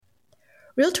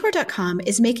Realtor.com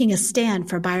is making a stand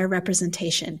for buyer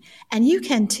representation, and you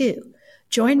can too.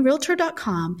 Join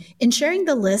Realtor.com in sharing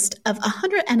the list of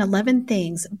 111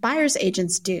 things buyer's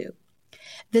agents do.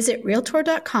 Visit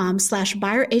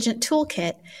Realtor.com/buyer agent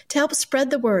toolkit to help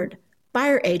spread the word.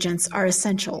 Buyer agents are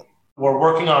essential. We're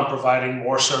working on providing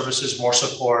more services, more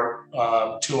support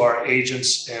to our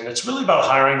agents, and it's really about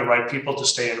hiring the right people to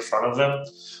stay in front of them.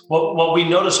 What we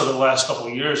noticed over the last couple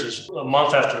of years is a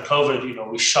month after COVID,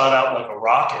 we shot out like a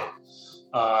rocket.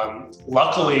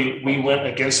 Luckily, we went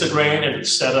against the grain, and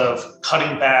instead of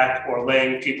cutting back or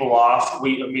laying people off,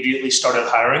 we immediately started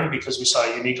hiring because we saw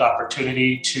a unique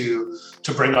opportunity to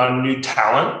bring on new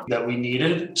talent that we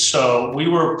needed. So we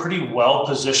were pretty well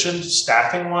positioned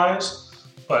staffing wise.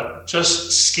 But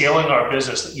just scaling our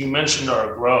business, you mentioned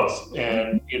our growth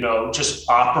and, just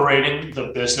operating the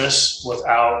business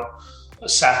without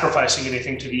sacrificing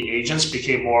anything to the agents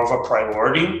became more of a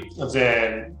priority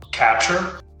than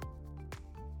capture.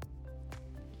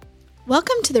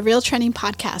 Welcome to the Real Trending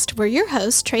Podcast, where your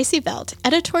host, Tracy Velt,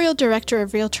 editorial director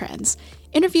of Real Trends,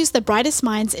 interviews the brightest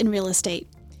minds in real estate.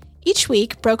 Each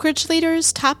week, brokerage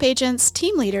leaders, top agents,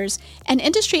 team leaders, and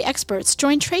industry experts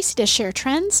join Tracy to share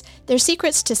trends, their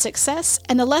secrets to success,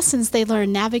 and the lessons they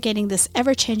learn navigating this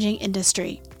ever-changing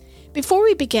industry. Before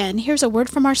we begin, here's a word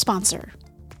from our sponsor.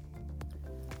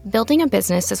 Building a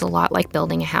business is a lot like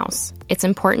building a house. It's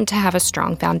important to have a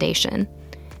strong foundation.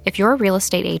 If you're a real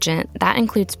estate agent, that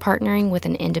includes partnering with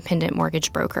an independent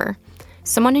mortgage broker,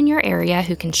 someone in your area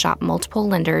who can shop multiple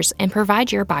lenders and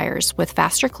provide your buyers with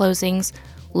faster closings,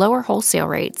 lower wholesale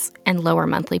rates, and lower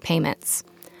monthly payments.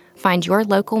 Find your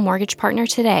local mortgage partner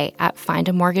today at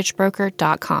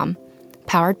findamortgagebroker.com.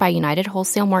 Powered by United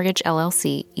Wholesale Mortgage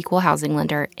LLC, Equal Housing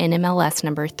Lender, NMLS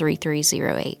number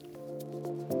 3308.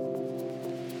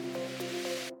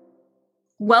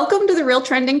 Welcome to the Real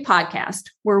Trending Podcast,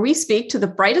 where we speak to the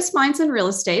brightest minds in real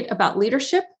estate about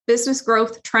leadership, business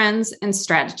growth, trends, and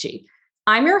strategy.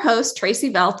 I'm your host, Tracy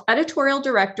Velt, editorial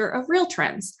director of Real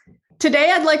Trends.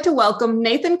 Today, I'd like to welcome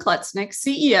Nathan Klutznick,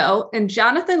 CEO, and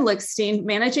Jonathan Lickstein,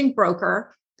 managing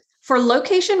broker for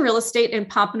LoKation Real Estate in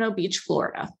Pompano Beach,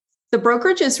 Florida. The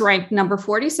brokerage is ranked number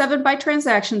 47 by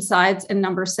transaction size and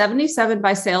number 77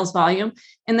 by sales volume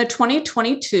in the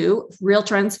 2022 Real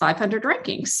Trends 500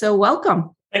 rankings. So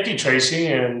welcome. Thank you, Tracy.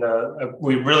 And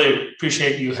we really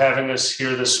appreciate you having us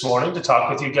here this morning to talk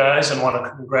with you guys, and want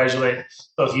to congratulate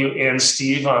both you and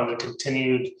Steve on the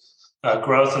continued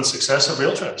growth and success of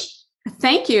Real Trends.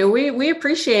 Thank you. We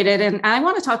appreciate it. And I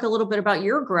want to talk a little bit about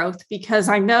your growth, because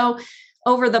I know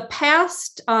over the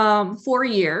past 4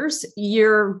 years,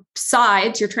 your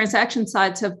transaction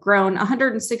sides have grown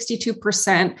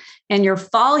 162%, and your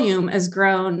volume has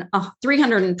grown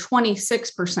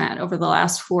 326% over the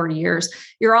last 4 years.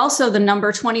 You're also the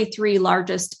number 23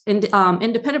 largest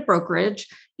independent brokerage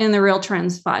in the Real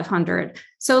Trends 500.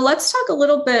 So let's talk a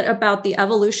little bit about the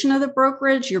evolution of the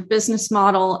brokerage, your business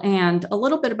model, and a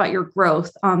little bit about your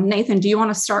growth. Nathan, do you want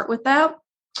to start with that?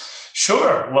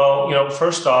 Sure. Well,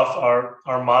 first off,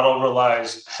 our model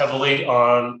relies heavily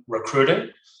on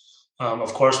recruiting.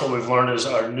 Of course, what we've learned is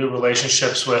our new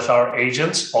relationships with our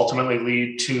agents ultimately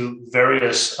lead to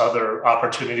various other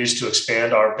opportunities to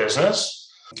expand our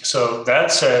business. So that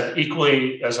said,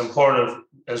 equally as important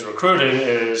as recruiting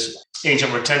is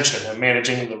agent retention and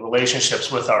managing the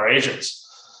relationships with our agents.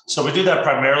 So we do that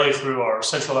primarily through our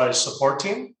centralized support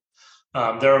team.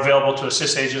 They're available to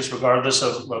assist agents regardless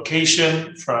of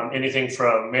location, from anything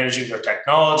from managing their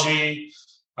technology,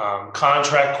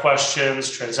 contract questions,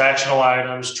 transactional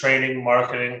items, training,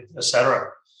 marketing,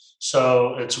 etc.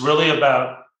 So it's really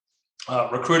about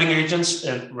recruiting agents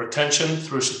and retention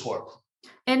through support.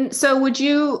 And so would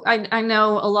you, I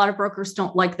know a lot of brokers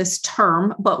don't like this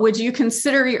term, but would you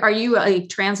consider, are you a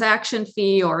transaction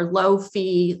fee or low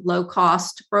fee, low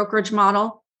cost brokerage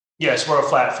model? Yes, we're a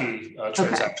flat fee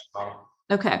transaction model.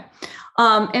 Okay.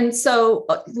 And so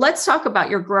let's talk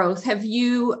about your growth.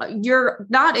 You're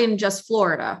not in just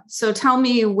Florida. So tell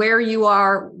me where you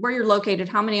are, where you're located,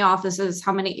 how many offices,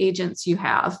 how many agents you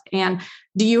have, and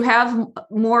do you have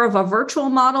more of a virtual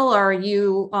model, or are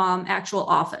you actual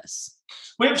office?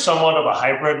 We have somewhat of a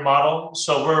hybrid model.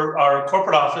 So our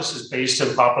corporate office is based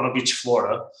in Pompano Beach,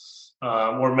 Florida.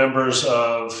 We're members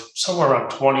of somewhere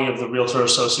around 20 of the realtor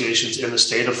associations in the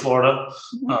state of Florida.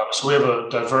 So we have a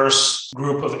diverse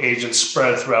group of agents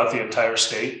spread throughout the entire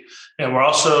state. And we're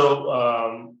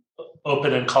also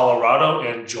open in Colorado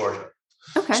and Georgia.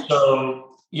 Okay. So,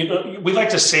 we like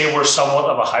to say we're somewhat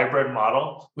of a hybrid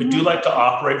model. We do like to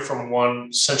operate from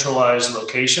one centralized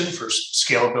location for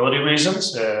scalability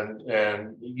reasons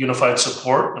and unified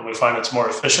support. And we find it's more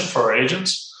efficient for our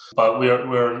agents. but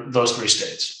we're in those 3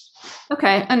 states.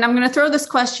 Okay. And I'm going to throw this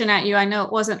question at you. I know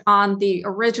it wasn't on the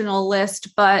original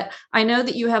list, but I know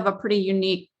that you have a pretty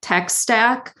unique tech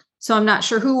stack. So I'm not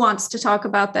sure who wants to talk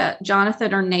about that,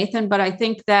 Jonathan or Nathan, but I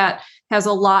think that has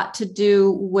a lot to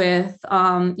do with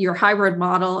your hybrid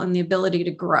model and the ability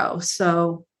to grow.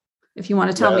 So if you want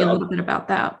to tell me a little bit about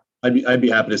that. I'd be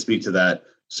happy to speak to that.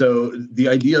 So the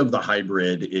idea of the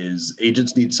hybrid is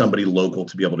agents need somebody local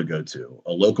to be able to go to,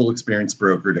 a local experienced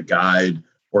broker to guide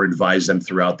or advise them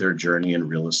throughout their journey in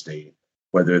real estate,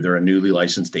 whether they're a newly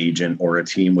licensed agent or a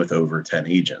team with over 10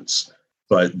 agents.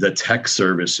 But the tech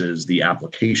services, the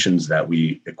applications that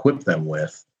we equip them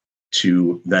with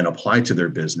to then apply to their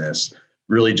business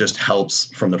really just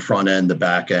helps from the front end, the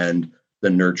back end, the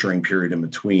nurturing period in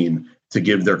between to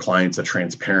give their clients a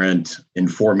transparent,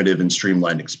 informative, and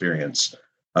streamlined experience.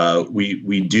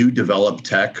 We do develop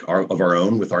tech of our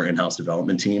own with our in-house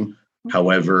development team.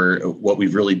 However, what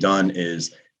we've really done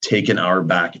is taken our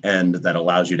back end that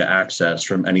allows you to access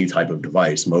from any type of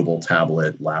device, mobile,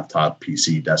 tablet, laptop,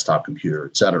 PC, desktop computer,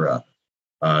 et cetera,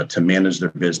 to manage their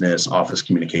business, office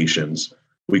communications.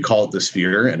 We call it the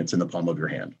sphere, and it's in the palm of your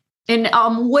hand. And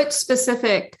what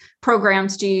specific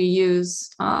programs do you use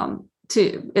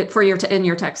in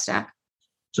your tech stack?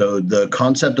 So the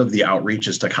concept of the outreach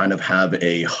is to kind of have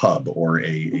a hub or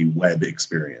a web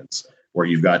experience where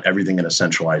you've got everything in a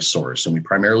centralized source. And we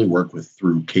primarily work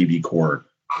through KV Core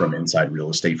from Inside Real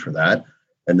Estate for that.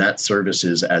 And that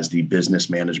services as the business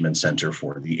management center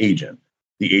for the agent.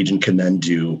 The agent can then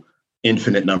do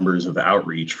infinite numbers of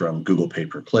outreach from Google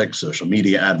pay-per-click, social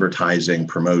media advertising,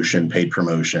 promotion, paid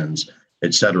promotions,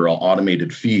 et cetera,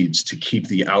 automated feeds to keep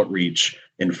the outreach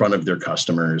in front of their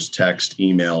customers, text,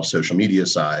 email, social media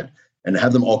side, and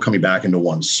have them all coming back into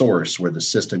one source where the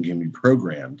system can be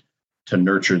programmed to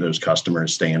nurture those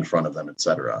customers, stay in front of them, et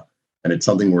cetera. And it's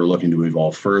something we're looking to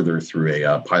evolve further through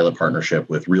a pilot partnership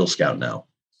with Real Scout now.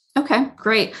 Okay,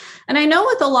 great. And I know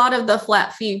with a lot of the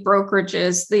flat fee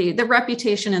brokerages, the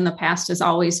reputation in the past has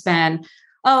always been,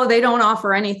 oh, they don't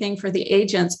offer anything for the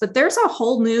agents. But there's a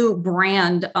whole new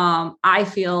brand, I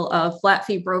feel, of flat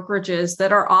fee brokerages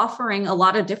that are offering a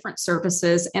lot of different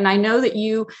services. And I know that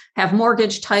you have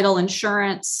mortgage, title,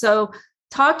 insurance. So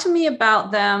talk to me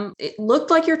about them. It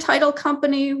looked like your title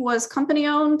company was company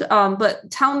owned, but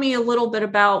tell me a little bit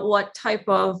about what type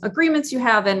of agreements you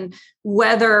have and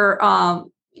whether,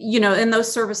 in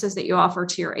those services that you offer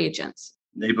to your agents.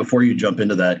 Nate, before you jump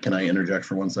into that, can I interject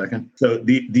for 1 second? So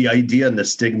the idea and the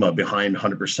stigma behind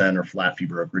 100% or flat fee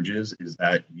brokerages is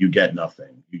that you get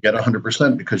nothing. You get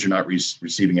 100% because you're not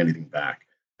receiving anything back.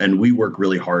 And we work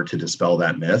really hard to dispel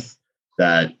that myth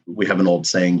that we have an old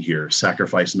saying here,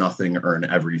 sacrifice nothing, earn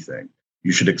everything.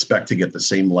 You should expect to get the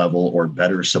same level or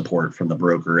better support from the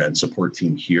broker and support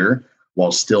team here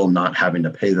while still not having to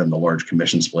pay them the large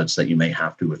commission splits that you may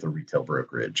have to with a retail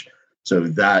brokerage. So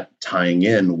that tying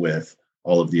in with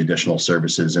all of the additional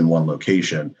services in one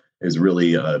location has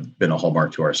really been a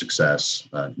hallmark to our success.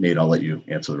 Nate, I'll let you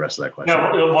answer the rest of that question.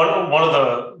 Yeah, one of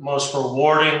the most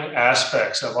rewarding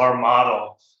aspects of our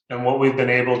model and what we've been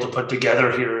able to put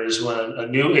together here is when a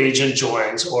new agent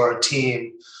joins or a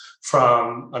team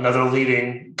from another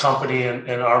leading company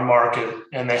in our market,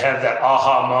 and they have that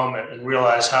aha moment and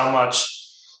realize how much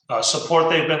support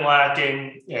they've been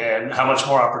lacking and how much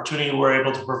more opportunity we're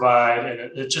able to provide.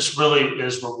 And it just really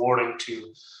is rewarding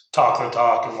to talk the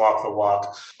talk and walk the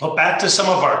walk. But back to some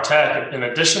of our tech, in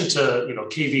addition to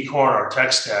KV Core and our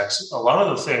tech stacks, a lot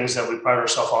of the things that we pride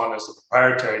ourselves on is the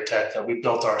proprietary tech that we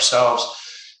built ourselves.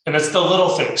 And it's the little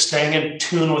things, staying in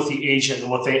tune with the agent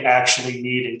and what they actually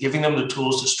need and giving them the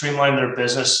tools to streamline their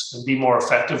business and be more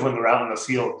effective when they're out in the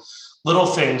field. Little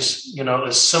things,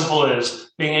 as simple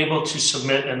as being able to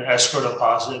submit an escrow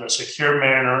deposit in a secure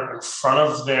manner in front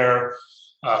of their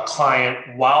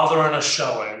client while they're in a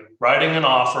showing, writing an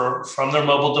offer from their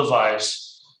mobile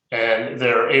device, and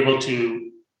they're able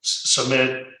to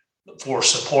submit for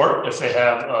support if they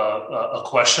have a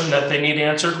question that they need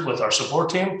answered with our support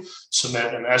team,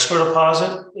 submit an escrow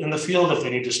deposit in the field if they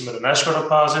need to submit an escrow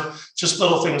deposit. Just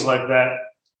little things like that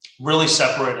really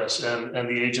separate us, and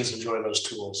the agents enjoy those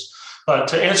tools. But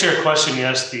to answer your question,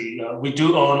 yes, we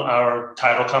do own our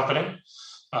title company.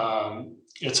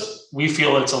 We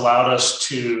feel it's allowed us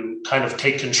to kind of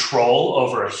take control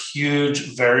over a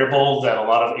huge variable that a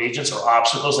lot of agents or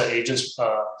obstacles that agents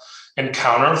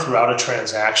encounter throughout a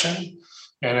transaction.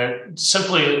 And it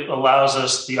simply allows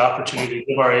us the opportunity to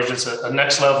give our agents a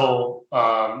next level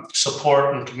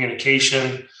support and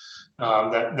communication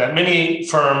that many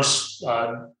firms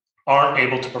aren't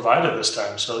able to provide at this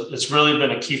time. So it's really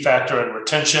been a key factor in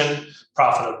retention,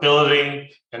 profitability,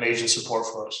 and agent support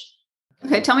for us.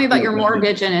 Okay, tell me about your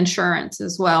mortgage and insurance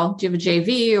as well. Do you have a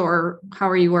JV, or how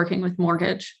are you working with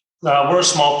mortgage? We're a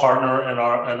small partner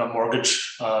in a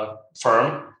mortgage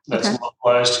firm that's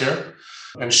localized here.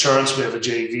 Insurance, we have a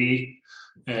JV,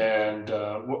 and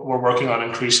we're working on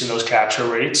increasing those capture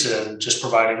rates and just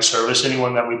providing service.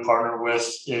 Anyone that we partner with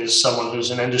is someone who's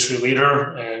an industry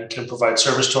leader and can provide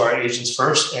service to our agents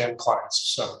first and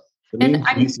clients. So the main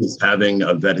piece is having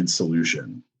a vetted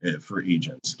solution for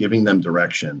agents, giving them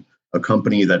direction. A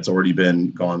company that's already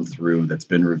been gone through, that's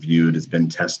been reviewed, has been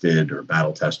tested or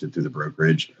battle tested through the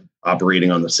brokerage,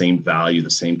 operating on the same value, the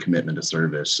same commitment to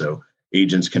service. So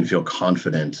agents can feel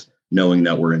confident knowing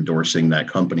that we're endorsing that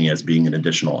company as being an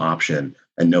additional option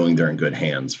and knowing they're in good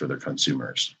hands for their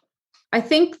consumers. I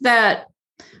think that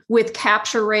with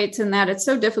capture rates and that, it's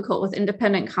so difficult with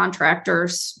independent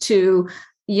contractors to,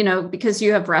 because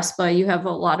you have RESPA, you have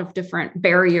a lot of different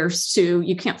barriers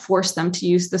you can't force them to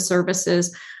use the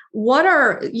services. What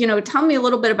are, tell me a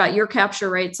little bit about your capture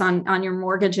rates on your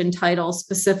mortgage and title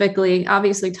specifically.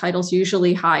 Obviously, title's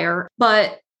usually higher,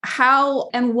 but how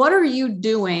and what are you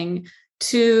doing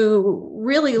to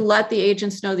really let the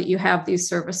agents know that you have these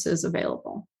services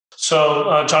available?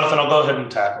 So, Jonathan, I'll go ahead and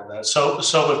tackle that. So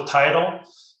with title,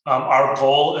 our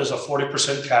goal is a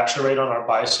 40% capture rate on our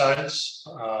buy sides.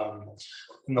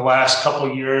 In the last couple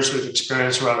of years, we've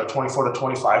experienced around a 24 to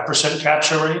 25%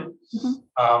 capture rate.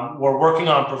 We're working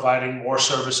on providing more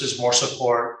services, more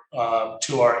support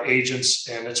to our agents,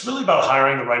 and it's really about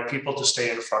hiring the right people to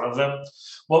stay in front of them.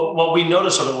 What we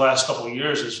noticed over the last couple of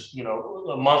years is,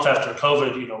 a month after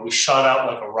COVID, we shot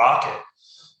out like a rocket.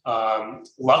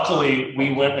 Luckily,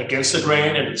 we went against the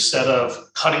grain, and instead of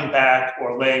cutting back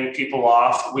or laying people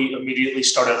off, we immediately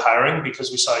started hiring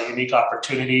because we saw a unique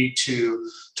opportunity to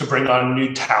bring on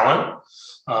new talent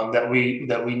that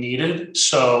we needed.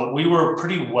 So we were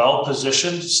pretty well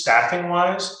positioned staffing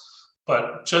wise,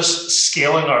 but just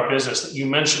scaling our business. You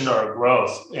mentioned our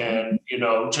growth, and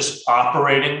just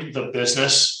operating the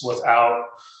business without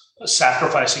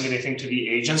sacrificing anything to the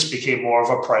agents became more of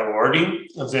a priority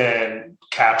than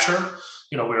capture.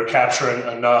 We were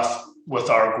capturing enough with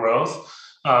our growth.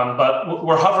 But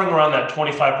we're hovering around that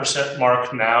 25%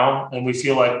 mark now. And we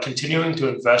feel like continuing to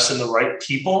invest in the right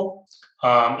people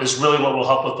is really what will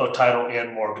help with both title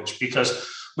and mortgage, because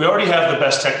we already have the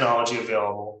best technology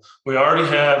available. We already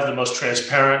have the most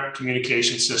transparent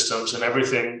communication systems and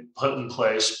everything put in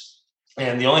place.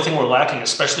 And the only thing we're lacking,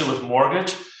 especially with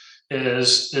mortgage,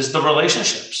 is the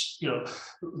relationships.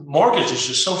 Mortgage is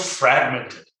just so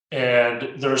fragmented,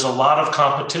 and there's a lot of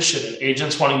competition, and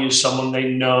agents want to use someone they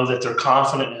know that they're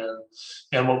confident in.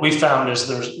 And what we found is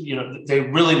they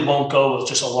really won't go with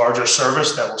just a larger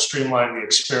service that will streamline the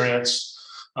experience.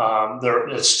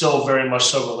 It's still very much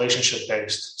so relationship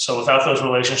based. So without those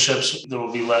relationships, there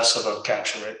will be less of a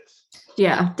capture rate.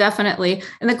 Yeah, definitely.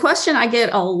 And the question I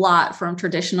get a lot from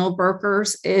traditional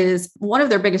brokers is one of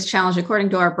their biggest challenges, according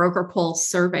to our broker pulse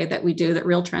survey that we do, that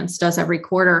RealTrends does every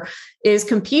quarter, is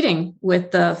competing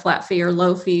with the flat fee or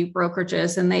low fee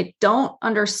brokerages. And they don't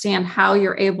understand how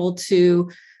you're able to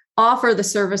offer the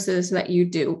services that you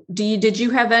do. Did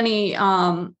you have any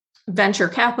venture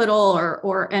capital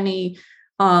or any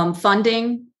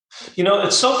funding?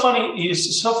 It's so funny.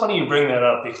 It's so funny you bring that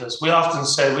up, because we often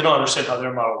say we don't understand how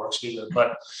their model works either.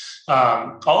 But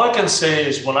all I can say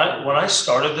is when I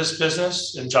started this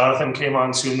business and Jonathan came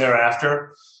on soon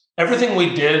thereafter, everything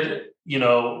we did,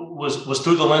 was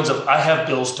through the lens of I have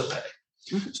bills to pay.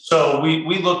 Mm-hmm. So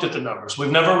we looked at the numbers. We've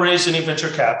never raised any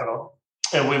venture capital,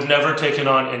 and we've never taken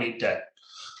on any debt.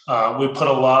 We put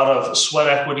a lot of sweat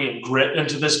equity and grit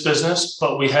into this business,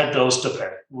 but we had bills to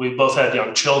pay. We both had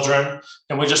young children,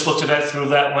 and we just looked at it through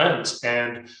that lens.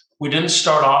 And we didn't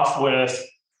start off with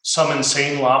some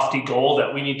insane lofty goal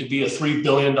that we need to be a $3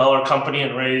 billion company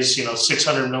and raise,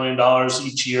 $600 million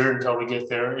each year until we get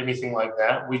there, anything like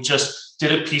that. We just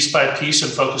did it piece by piece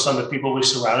and focused on the people we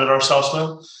surrounded ourselves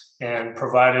with and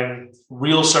providing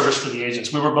real service for the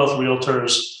agents. We were both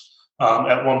realtors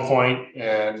at one point,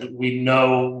 and we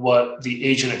know what the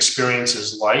agent experience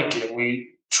is like, and we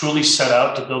truly set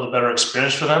out to build a better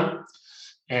experience for them.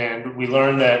 And we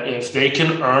learned that if they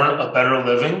can earn a better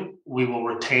living, we will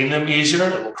retain them easier.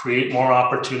 It will create more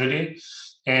opportunity.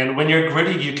 And when you're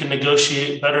gritty, you can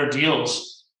negotiate better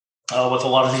deals with a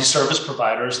lot of these service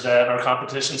providers that our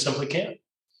competition simply can't.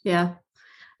 Yeah.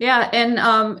 Yeah.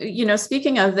 And,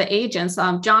 speaking of the agents,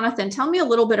 Jonathan, tell me a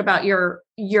little bit about your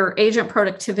your agent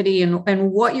productivity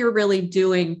and what you're really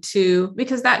doing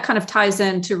because that kind of ties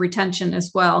into retention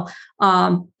as well.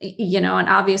 And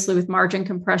obviously with margin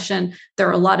compression, there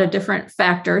are a lot of different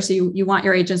factors. You want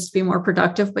your agents to be more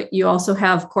productive, but you also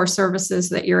have core services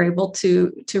that you're able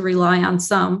to rely on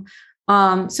some.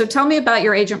 So tell me about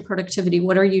your agent productivity.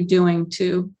 What are you doing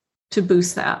to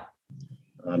boost that?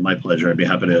 My pleasure. I'd be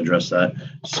happy to address that.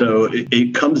 So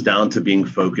it comes down to being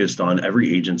focused on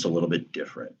every agent's a little bit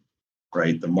different,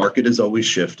 right? The market is always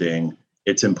shifting.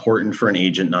 It's important for an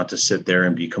agent not to sit there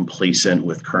and be complacent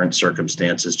with current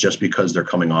circumstances just because they're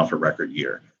coming off a record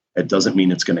year. It doesn't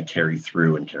mean it's going to carry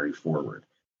through and carry forward.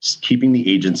 Keeping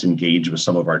the agents engaged with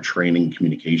some of our training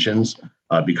communications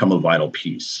become a vital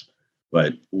piece.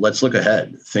 But let's look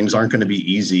ahead. Things aren't going to be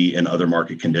easy in other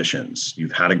market conditions.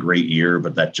 You've had a great year,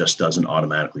 but that just doesn't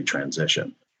automatically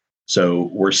transition. So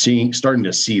we're starting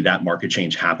to see that market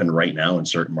change happen right now in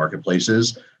certain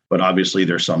marketplaces. But obviously,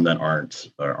 there's some that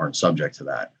aren't subject to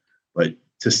that. But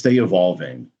to stay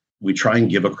evolving, we try and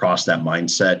give across that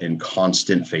mindset in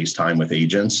constant FaceTime with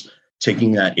agents,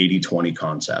 taking that 80-20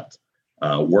 concept.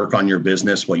 Work on your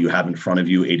business, what you have in front of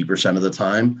you 80% of the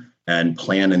time, and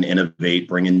plan and innovate,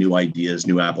 bring in new ideas,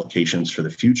 new applications for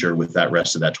the future with that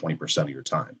rest of that 20% of your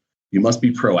time. You must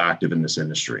be proactive in this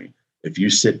industry. If you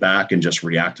sit back and just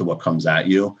react to what comes at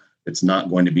you, it's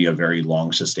not going to be a very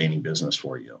long sustaining business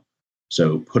for you.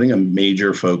 So putting a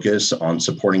major focus on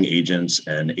supporting agents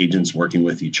and agents working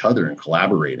with each other and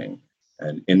collaborating.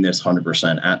 And in this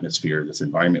 100% atmosphere, this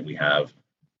environment we have,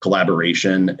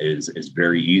 collaboration is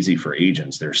very easy for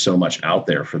agents. There's so much out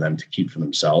there for them to keep for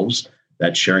themselves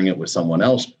that sharing it with someone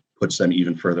else puts them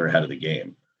even further ahead of the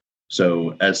game.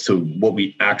 So as to what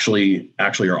we actually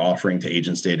are offering to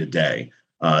agents day to day,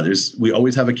 we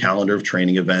always have a calendar of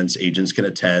training events agents can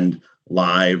attend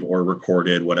live or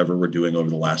recorded, whatever we're doing over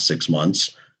the last 6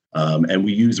 months. And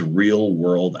we use real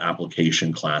world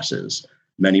application classes,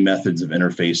 many methods of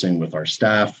interfacing with our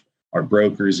staff, our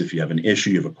brokers. If you have an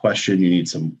issue, you have a question, you need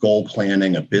some goal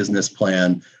planning, a business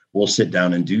plan, we'll sit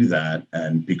down and do that.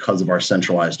 And because of our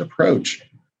centralized approach,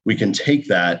 we can take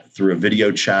that through a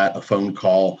video chat, a phone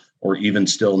call, or even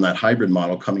still in that hybrid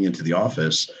model coming into the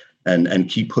office and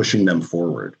keep pushing them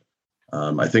forward.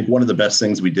 I think one of the best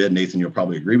things we did, Nathan, you'll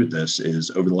probably agree with this,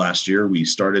 is over the last year, we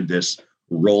started this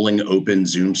rolling open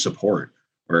Zoom support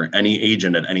where any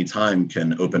agent at any time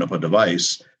can open up a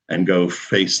device and go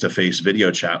face-to-face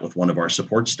video chat with one of our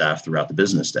support staff throughout the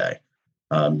business day.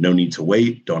 No need to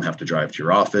wait, don't have to drive to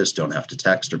your office, don't have to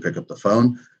text or pick up the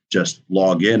phone, just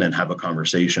log in and have a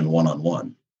conversation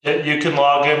one-on-one. You can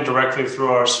log in directly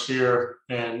through our Sphere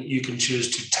and you can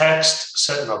choose to text,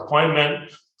 set an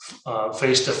appointment,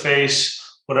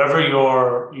 face-to-face, whatever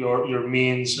your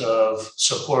means of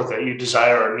support that you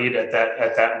desire or need at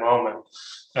that moment.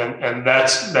 And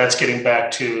that's getting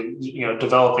back to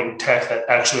developing tech that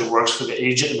actually works for the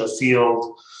agent in the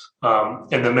field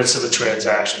in the midst of a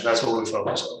transaction. That's what we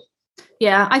focus on.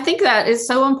 Yeah, I think that is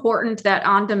so important, that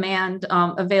on-demand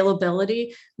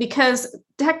availability, because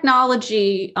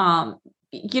technology,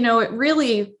 it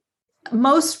really,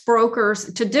 most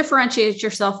brokers, to differentiate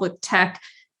yourself with tech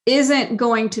isn't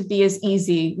going to be as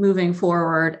easy moving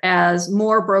forward as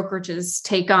more brokerages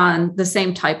take on the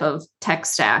same type of tech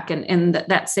stack and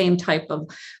that same type of,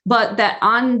 but that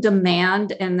on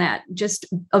demand and that just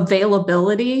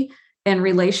availability and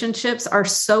relationships are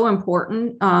so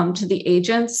important to the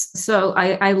agents. So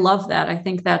I love that. I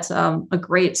think that's a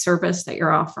great service that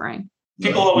you're offering.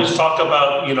 People always talk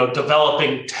about,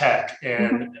 developing tech,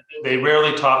 and they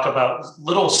rarely talk about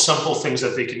little simple things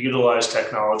that they can utilize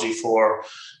technology for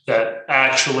that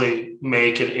actually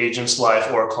make an agent's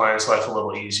life or a client's life a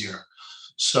little easier.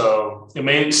 So it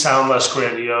may sound less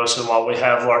grandiose, and while we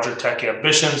have larger tech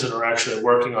ambitions and are actually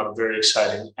working on a very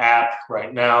exciting app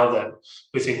right now that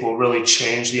we think will really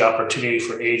change the opportunity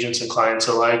for agents and clients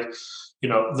alike,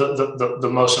 the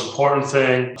most important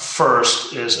thing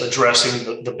first is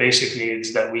addressing the basic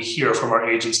needs that we hear from our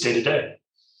agents day to day.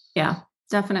 Yeah,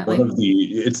 definitely.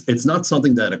 It's not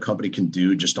something that a company can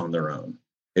do just on their own.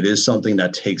 It is something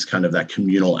that takes kind of that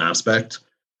communal aspect.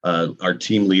 Our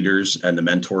team leaders and the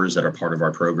mentors that are part of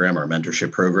our program, our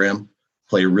mentorship program,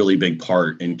 play a really big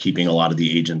part in keeping a lot of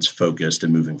the agents focused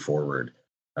and moving forward.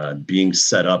 Being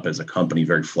set up as a company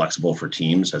very flexible for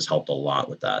teams has helped a lot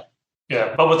with that.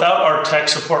 Yeah, but without our tech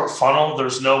support funnel,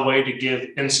 there's no way to give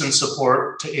instant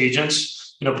support to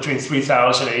agents, between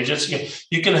 3,000 agents.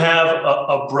 You can have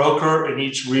a broker in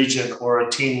each region or a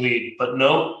team lead, but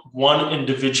no one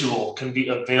individual can be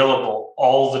available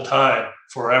all the time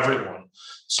for everyone.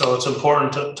 So it's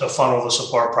important to funnel the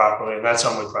support properly, and that's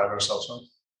something we pride ourselves on.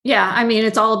 Yeah, I mean,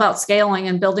 it's all about scaling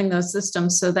and building those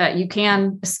systems so that you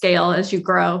can scale as you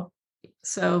grow.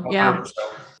 So, yeah. 100%.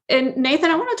 And Nathan,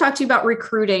 I want to talk to you about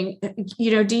recruiting.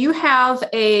 Do you have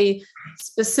a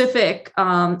specific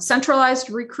centralized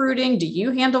recruiting? Do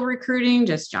you handle recruiting?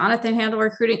 Does Jonathan handle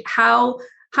recruiting? How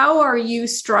are you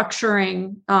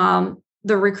structuring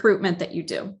the recruitment that you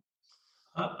do?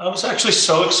 I was actually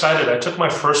so excited. I took my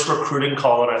first recruiting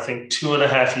call in, I think,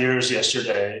 2.5 years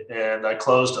yesterday, and I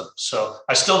closed them. So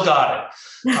I still got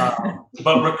it.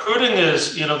 But recruiting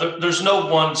is, there's no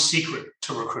one secret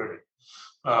to recruiting.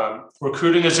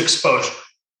 Recruiting is exposure,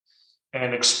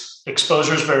 and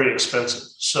exposure is very expensive.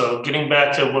 So getting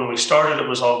back to when we started, it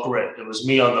was all grit. It was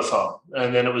me on the phone,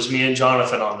 and then it was me and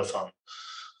Jonathan on the phone,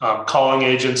 calling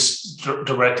agents,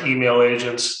 direct email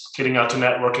agents, getting out to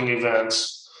networking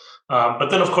events. But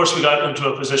then, of course, we got into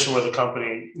a position where the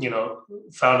company,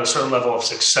 found a certain level of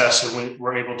success, and we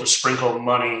were able to sprinkle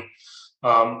money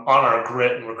on our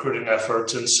grit and recruiting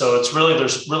efforts. And so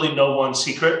there's really no one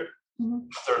secret.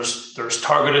 Mm-hmm. There's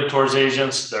targeted towards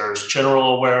agents. There's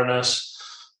general awareness,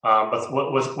 but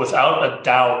without a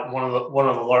doubt, one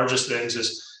of the largest things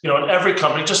is, in every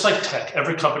company, just like tech,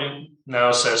 every company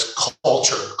now says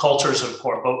culture. Culture is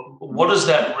important, but what does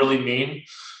that really mean?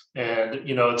 And,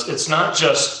 it's not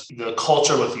just the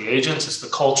culture with the agents, it's the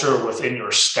culture within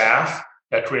your staff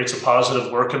that creates a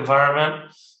positive work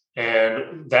environment.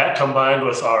 And that combined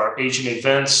with our agent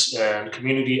events and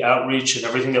community outreach and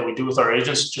everything that we do with our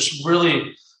agents just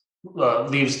really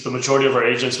leaves the majority of our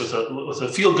agents with a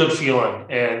feel-good feeling.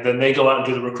 And then they go out and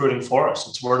do the recruiting for us.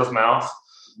 It's word of mouth.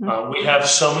 We have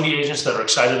so many agents that are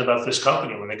excited about this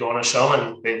company when they go on a show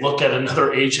and they look at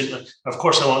another agent. Of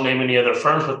course, I won't name any other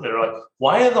firms, but they're like,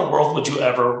 why in the world would you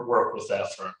ever work with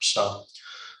that firm? So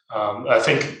I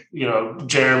think,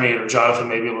 Jeremy or Jonathan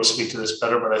may be able to speak to this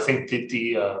better, but I think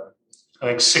I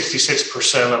think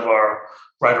 66% of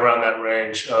right around that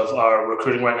range of our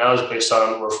recruiting right now is based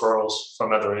on referrals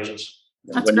from other agents.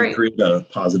 That's when great. You create a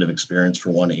positive experience for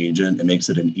one agent, it makes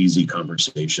it an easy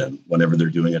conversation whenever they're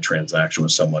doing a transaction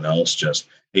with someone else. Just,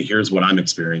 hey, here's what I'm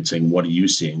experiencing. What are you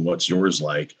seeing? What's yours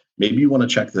like? Maybe you want to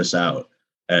check this out.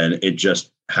 And it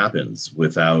just happens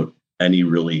without any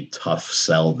really tough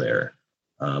sell there.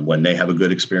 When they have a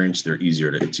good experience,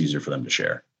 it's easier for them to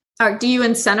share. Do you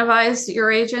incentivize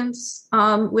your agents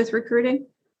with recruiting?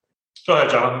 Go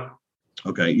ahead, Jonathan.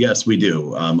 Okay. Yes, we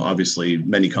do. Obviously,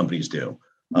 many companies do.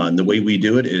 The way we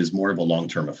do it is more of a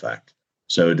long-term effect.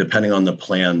 So depending on the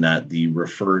plan that the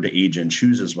referred agent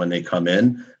chooses when they come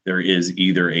in, there is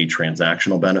either a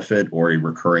transactional benefit or a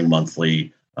recurring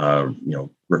monthly,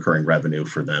 recurring revenue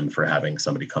for them for having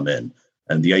somebody come in.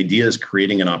 And the idea is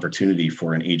creating an opportunity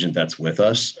for an agent that's with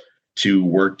us to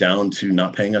work down to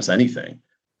not paying us anything,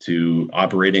 to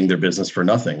operating their business for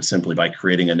nothing, simply by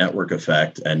creating a network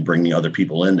effect and bringing other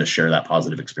people in to share that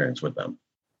positive experience with them.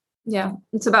 Yeah,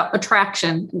 it's about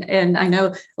attraction. And I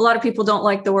know a lot of people don't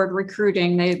like the word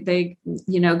recruiting. They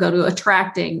go to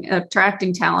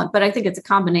attracting talent, but I think it's a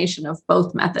combination of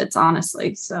both methods,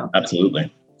 honestly. So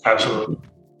Absolutely.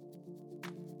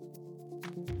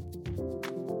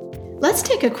 Let's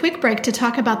take a quick break to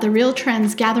talk about the Real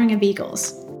Trends Gathering of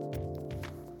Eagles.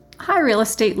 Hi, real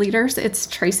estate leaders. It's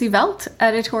Tracy Velt,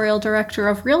 Editorial Director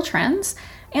of Real Trends.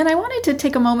 And I wanted to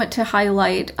take a moment to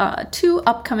highlight 2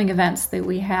 upcoming events that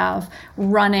we have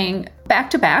running back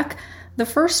to back. The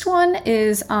first one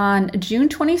is on June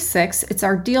 26th. It's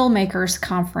our Deal Makers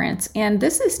Conference. And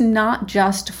this is not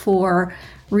just for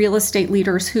real estate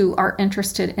leaders who are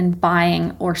interested in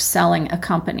buying or selling a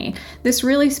company. This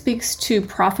really speaks to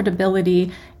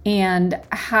profitability and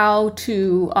how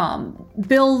to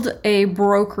build a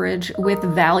brokerage with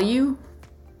value.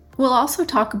 We'll also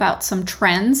talk about some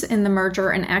trends in the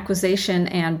merger and acquisition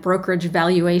and brokerage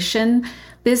valuation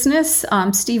business.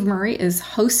 Steve Murray is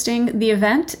hosting the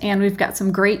event, and we've got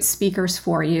some great speakers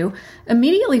for you.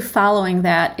 Immediately following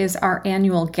that is our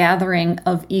annual Gathering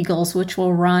of Eagles, which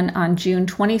will run on June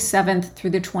 27th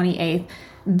through the 28th.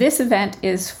 This event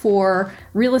is for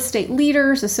real estate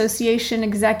leaders, association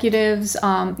executives,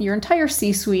 your entire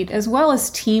C-suite, as well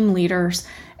as team leaders.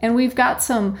 And we've got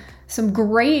some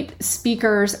great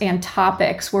speakers and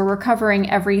topics where we're covering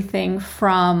everything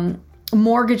from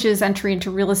mortgages, entry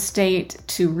into real estate,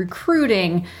 to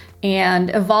recruiting and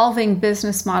evolving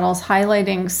business models,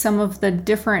 highlighting some of the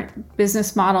different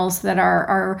business models that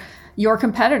are your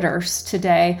competitors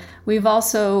today. We've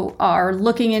also are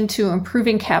looking into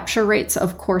improving capture rates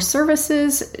of core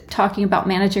services, talking about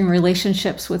managing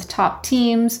relationships with top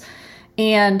teams,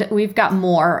 and we've got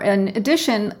more. In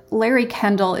addition, Larry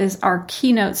Kendall is our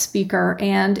keynote speaker,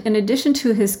 and in addition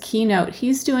to his keynote,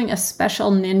 he's doing a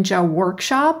special ninja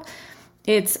workshop.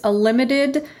 It's a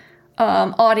limited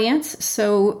audience,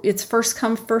 so it's first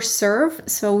come, first serve.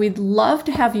 So we'd love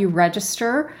to have you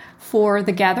register for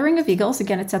the Gathering of Eagles.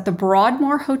 Again, it's at the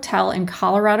Broadmoor Hotel in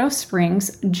Colorado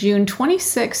Springs, June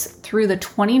 26th through the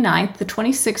 29th. The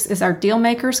 26th is our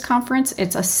Dealmakers Conference.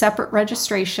 It's a separate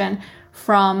registration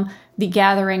from the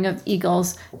Gathering of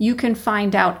Eagles. You can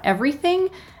find out everything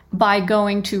by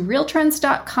going to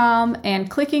realtrends.com and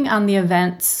clicking on the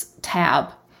events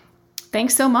tab.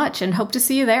 Thanks so much and hope to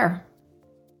see you there.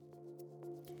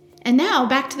 And now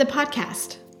back to the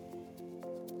podcast.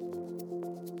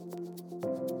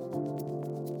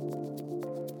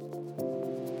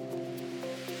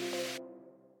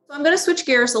 So I'm going to switch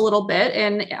gears a little bit.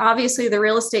 And obviously the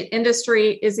real estate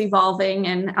industry is evolving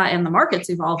and the market's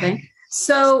evolving.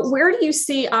 So where do you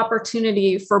see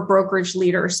opportunity for brokerage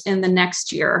leaders in the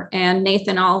next year? And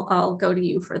Nathan, I'll go to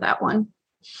you for that one.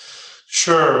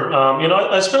 Sure.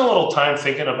 I spent a little time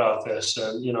thinking about this,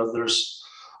 and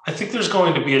I think there's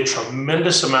going to be a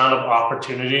tremendous amount of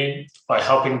opportunity by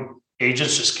helping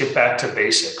agents just get back to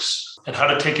basics and how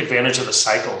to take advantage of the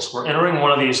cycles. We're entering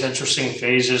one of these interesting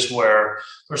phases where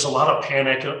there's a lot of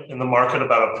panic in the market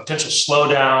about a potential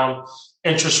slowdown,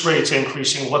 interest rates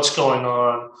increasing, what's going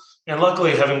on. And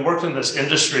luckily, having worked in this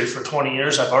industry for 20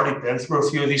 years, I've already been through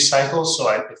a few of these cycles, so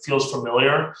it feels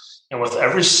familiar. And with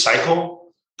every cycle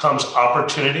comes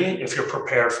opportunity if you're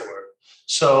prepared for it.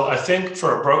 So I think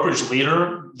for a brokerage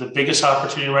leader, the biggest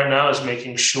opportunity right now is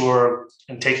making sure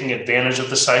and taking advantage of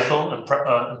the cycle and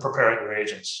preparing your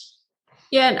agents.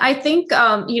 Yeah, and I think,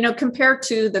 compared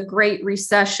to the Great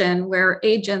Recession where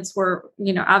agents were,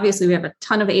 obviously we have a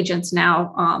ton of agents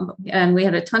now, and we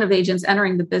had a ton of agents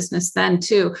entering the business then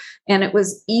too. And it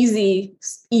was easy.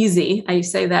 I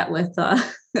say that with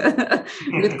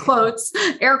with quotes,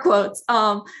 air quotes,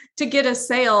 to get a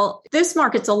sale. This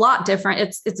market's a lot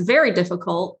different. It's very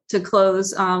difficult to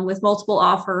close with multiple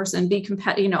offers and be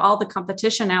competitive, all the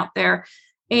competition out there.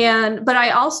 But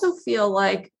I also feel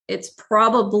like it's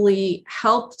probably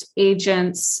helped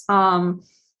agents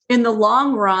in the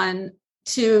long run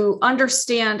to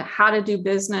understand how to do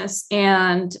business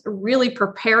and really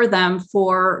prepare them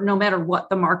for no matter what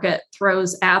the market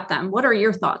throws at them. What are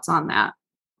your thoughts on that?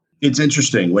 It's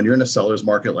interesting. When you're in a seller's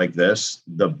market like this,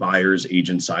 the buyer's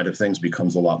agent side of things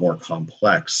becomes a lot more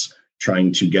complex,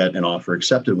 trying to get an offer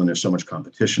accepted when there's so much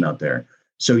competition out there.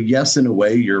 So yes, in a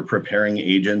way, you're preparing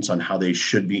agents on how they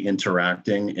should be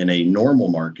interacting in a normal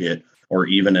market or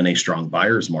even in a strong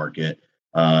buyer's market,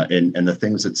 and the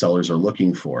things that sellers are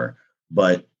looking for.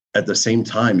 But at the same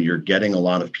time, you're getting a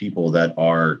lot of people that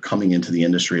are coming into the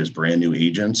industry as brand new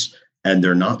agents, and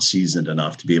they're not seasoned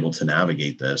enough to be able to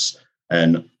navigate this.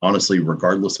 And honestly,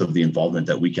 regardless of the involvement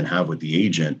that we can have with the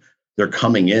agent, they're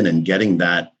coming in and getting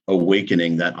that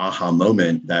awakening, that aha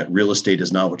moment that real estate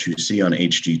is not what you see on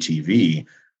HGTV.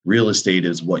 Real estate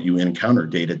is what you encounter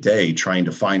day to day, trying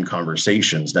to find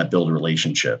conversations that build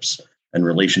relationships and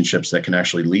relationships that can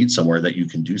actually lead somewhere that you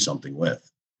can do something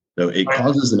with. So it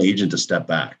causes an agent to step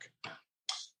back.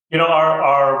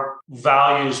 Our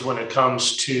values when it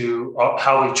comes to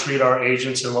how we treat our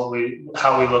agents and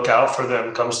how we look out for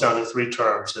them comes down to three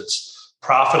terms. It's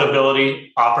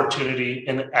profitability, opportunity,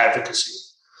 and advocacy.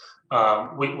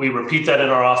 We repeat that in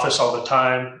our office all the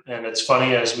time. And it's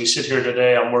funny, as we sit here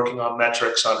today, I'm working on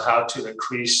metrics on how to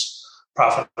increase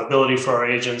profitability for our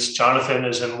agents. Jonathan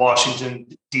is in Washington,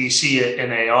 D.C. at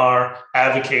NAR,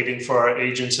 advocating for our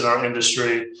agents in our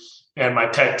industry. And my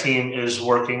tech team is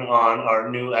working on our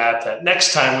new app that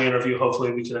next time we interview,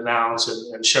 hopefully we can announce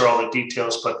and share all the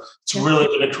details. But it's really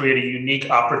going to create a unique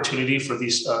opportunity for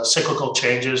these cyclical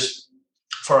changes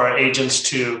for our agents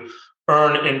to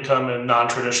earn income in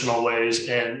non-traditional ways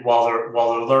and while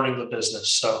they're learning the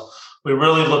business. So we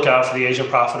really look out for the agent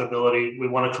profitability. We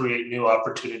want to create new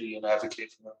opportunity and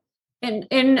advocate for them.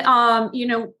 And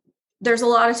there's a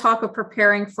lot of talk of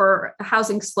preparing for a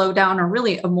housing slowdown or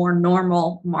really a more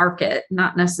normal market,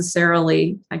 not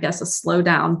necessarily, I guess, a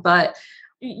slowdown. But,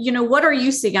 what are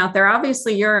you seeing out there?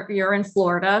 Obviously, you're in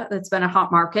Florida. It's been a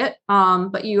hot market.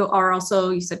 But you are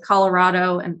also, you said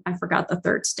Colorado, and I forgot the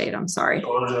third state. I'm sorry.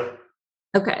 Georgia.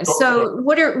 Okay. So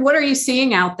what are you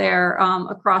seeing out there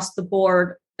across the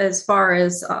board as far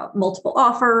as multiple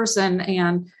offers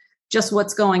and just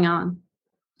what's going on?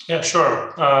 Yeah,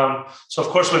 sure. So, of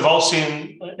course, we've all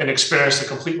seen and experienced a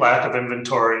complete lack of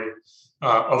inventory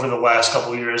over the last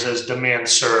couple of years as demand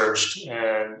surged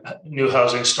and new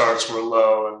housing starts were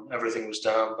low and everything was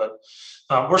down.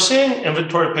 But we're seeing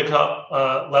inventory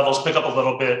levels pick up a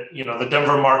little bit. The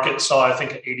Denver market saw, I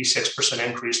think, an 86%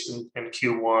 increase in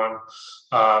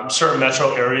Q1. Certain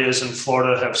metro areas in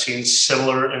Florida have seen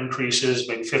similar increases,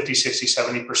 maybe 50, 60,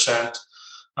 70%.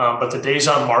 But the days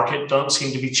on market don't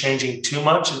seem to be changing too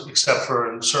much, except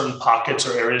for in certain pockets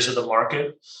or areas of the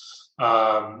market.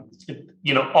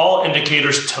 All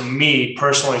indicators to me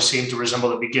personally seem to resemble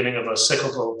the beginning of a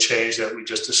cyclical change that we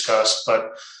just discussed,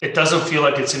 but it doesn't feel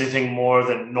like it's anything more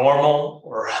than normal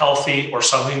or healthy or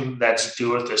something that's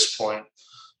due at this point.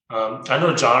 I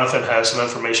know Jonathan has some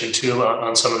information too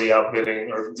on some of the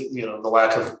outbidding or the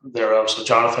lack of thereof. So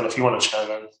Jonathan, if you want to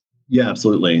chime in. Yeah,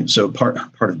 absolutely. So part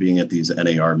of being at these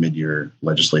NAR mid-year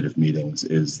legislative meetings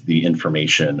is the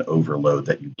information overload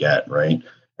that you get, right?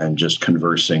 And just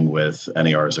conversing with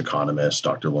NAR's economist,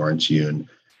 Dr. Lawrence Yoon,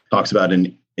 talks about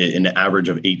an average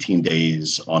of 18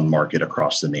 days on market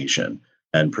across the nation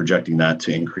and projecting that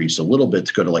to increase a little bit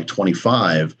to go to like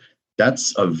 25.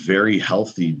 That's a very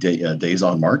healthy days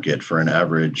on market for an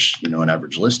average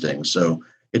listing. So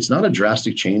it's not a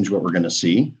drastic change what we're going to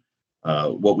see.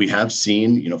 What we have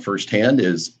seen, firsthand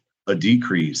is a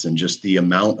decrease in just the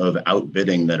amount of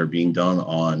outbidding that are being done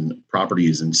on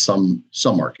properties in some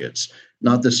markets,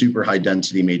 not the super high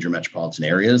density major metropolitan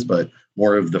areas, but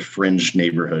more of the fringe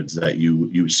neighborhoods that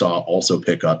you saw also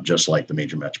pick up just like the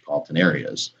major metropolitan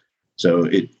areas. So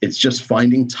it's just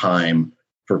finding time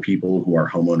for people who are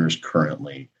homeowners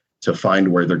currently to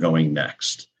find where they're going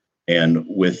next. And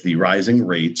with the rising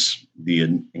rates, the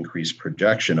increased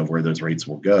projection of where those rates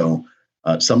will go,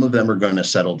 some of them are going to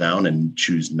settle down and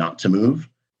choose not to move,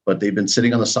 but they've been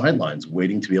sitting on the sidelines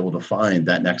waiting to be able to find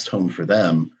that next home for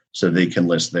them so they can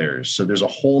list theirs. So there's a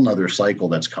whole nother cycle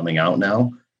that's coming out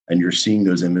now, and you're seeing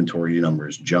those inventory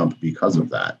numbers jump because of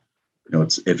that.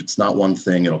 If it's not one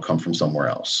thing, it'll come from somewhere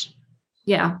else.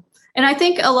 Yeah. And I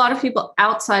think a lot of people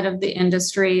outside of the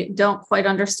industry don't quite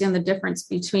understand the difference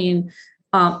between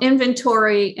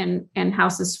inventory and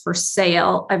houses for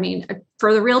sale. I mean,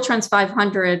 for the Real Trends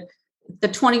 500, the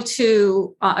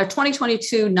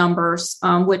 2022 numbers,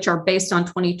 which are based on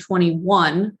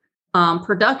 2021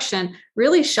 production,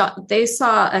 really they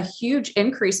saw a huge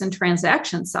increase in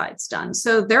transaction sides done.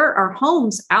 So there are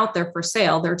homes out there for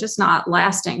sale. They're just not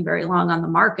lasting very long on the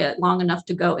market, long enough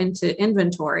to go into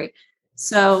inventory.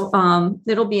 So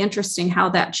it'll be interesting how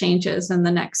that changes in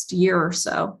the next year or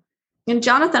so. And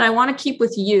Jonathan, I want to keep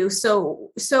with you.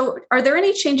 So are there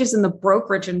any changes in the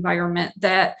brokerage environment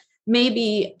that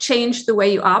maybe change the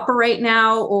way you operate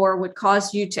now, or would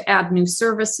cause you to add new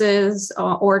services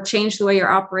or change the way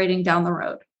you're operating down the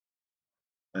road?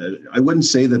 I wouldn't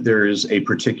say that there is a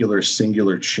particular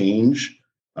singular change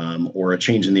or a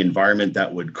change in the environment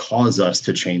that would cause us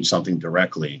to change something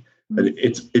directly. But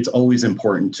it's always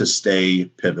important to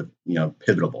stay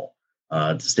pivotable,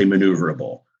 to stay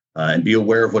maneuverable, and be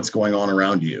aware of what's going on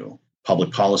around you.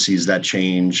 Public policies that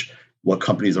change, what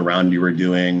companies around you are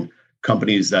doing,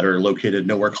 companies that are located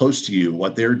nowhere close to you,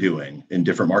 what they're doing in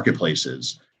different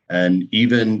marketplaces, and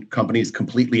even companies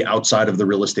completely outside of the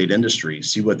real estate industry.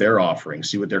 See what they're offering,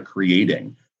 see what they're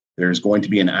creating. There's going to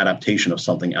be an adaptation of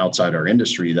something outside our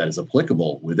industry that is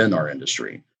applicable within our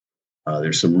industry.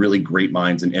 There's some really great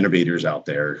minds and innovators out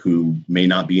there who may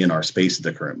not be in our space at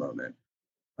the current moment.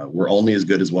 We're only as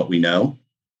good as what we know,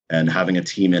 and having a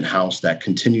team in-house that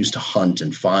continues to hunt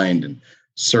and find and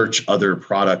search other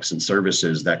products and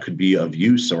services that could be of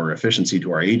use or efficiency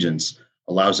to our agents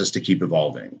allows us to keep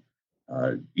evolving.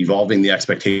 Evolving the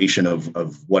expectation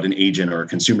of what an agent or a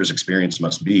consumer's experience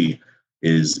must be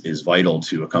is vital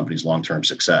to a company's long-term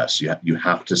success. You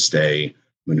have to stay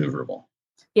maneuverable.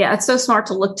 Yeah, it's so smart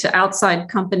to look to outside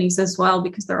companies as well,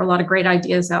 because there are a lot of great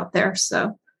ideas out there.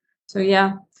 So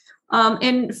yeah.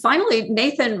 And finally,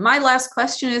 Nathan, my last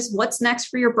question is, what's next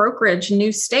for your brokerage?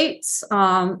 New states,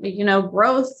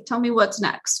 growth. Tell me what's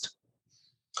next.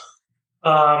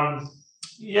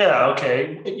 Yeah,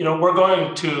 okay. We're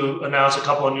going to announce a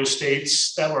couple of new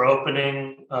states that we're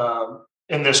opening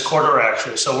in this quarter,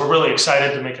 actually. So we're really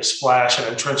excited to make a splash and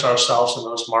entrench ourselves in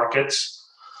those markets.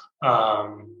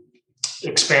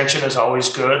 Expansion is always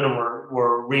good, and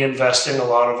we're reinvesting a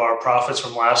lot of our profits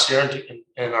from last year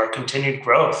in our continued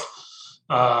growth.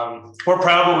 We're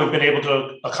proud of what we've been able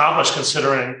to accomplish,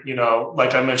 considering,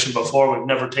 like I mentioned before, we've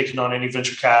never taken on any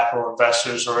venture capital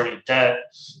investors or any debt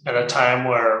at a time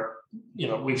where,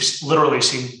 we've literally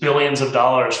seen billions of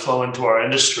dollars flow into our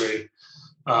industry.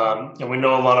 And we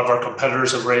know a lot of our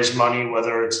competitors have raised money,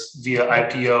 whether it's via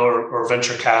IPO or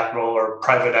venture capital or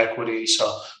private equity.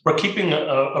 So we're keeping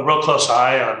a real close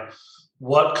eye on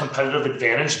what competitive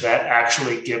advantage that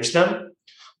actually gives them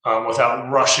without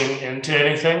rushing into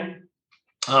anything.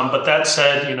 But that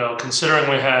said, considering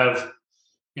we have,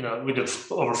 we did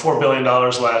over $4 billion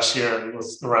last year and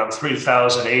with around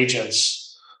 3,000 agents,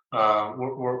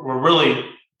 we're really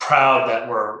proud that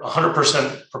we're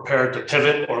 100% prepared to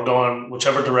pivot or go in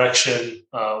whichever direction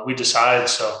we decide.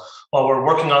 So while we're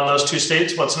working on those 2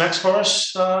 states, what's next for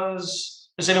us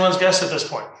is anyone's guess at this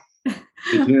point.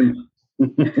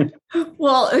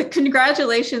 Well,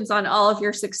 congratulations on all of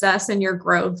your success and your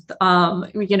growth.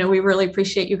 We really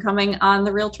appreciate you coming on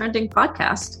the Real Trending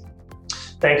podcast.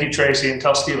 Thank you, Tracy, and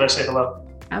tell Steve I say hello.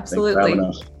 Absolutely.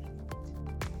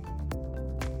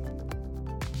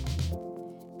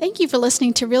 Thank you for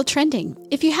listening to Real Trending.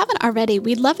 If you haven't already,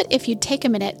 we'd love it if you'd take a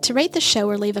minute to rate the show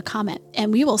or leave a comment,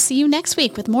 and we will see you next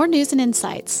week with more news and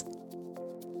insights.